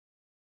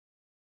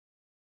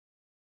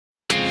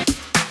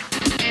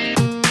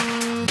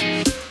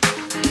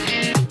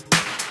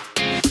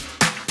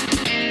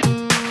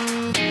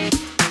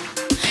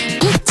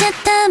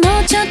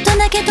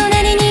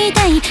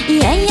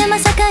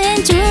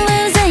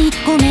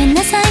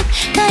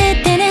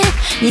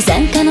二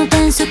酸化の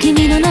炭素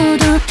君の濃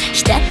度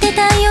浸って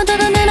たい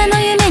泥沼の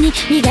夢に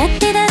身勝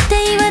手だって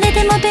言われ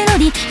てもペロ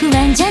リ不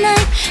安じゃない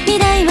未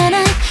来はな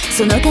い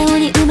その顔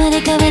に生まれ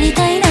変わり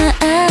たいな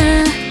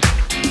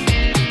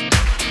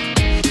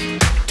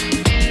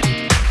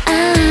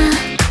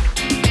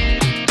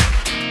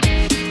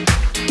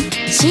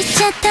知っ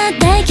ちゃった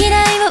大嫌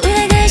いを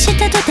裏返し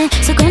たとて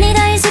そこに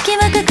大好き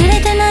は隠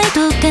れてない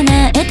と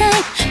叶えたい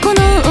こ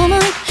の思い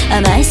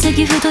甘いす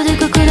ぎ太る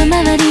心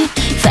回り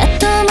ファッ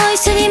と重い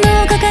スリム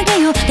を掲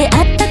げよう出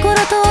会った頃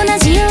と同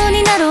じよう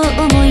になろう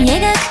思い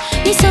描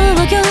く理想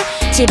郷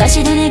千葉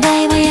市の願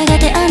いはやが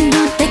て安堵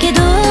だけ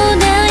ど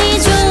大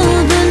丈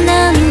夫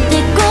なん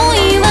て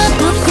恋は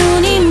どこ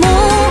にも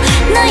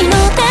ないの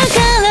だか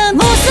ら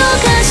妄想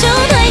感傷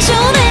代償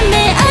連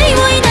盟愛を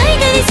抱い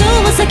て理想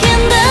を叫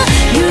んだ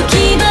行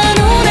き場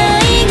の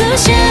ない愚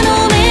者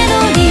のメ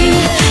ロディ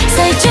ー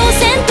最長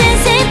先天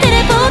性テ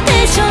レポーテ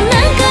ーション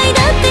何回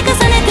だって重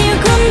ねてゆ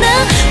くんだ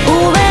終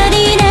わ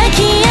りなき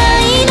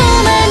愛の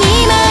間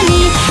に間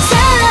にさ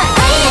あ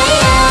あいあい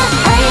や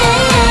あいあ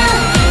いや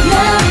ラ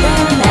ラ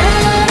ラ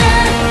ラ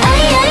あ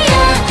いあい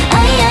や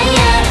あいあい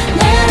や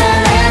ララ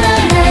ララ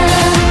ラ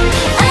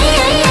あい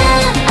あいや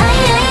あい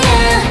あいや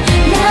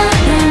ラ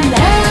ララ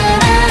ラ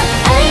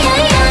あいあ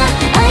いや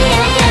あいあ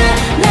いや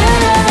ラ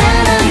ララ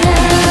ララ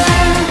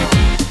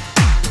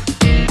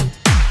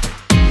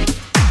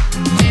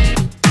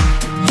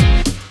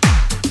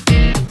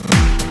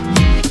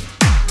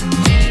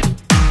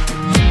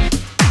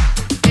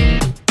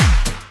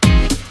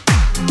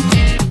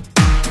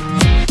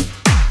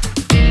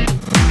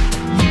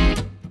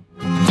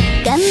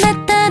頑張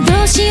った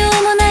どうしよ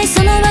うもない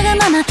そのわが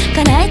まま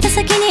叶えた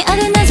先にあ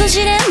る謎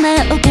ジレン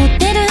マ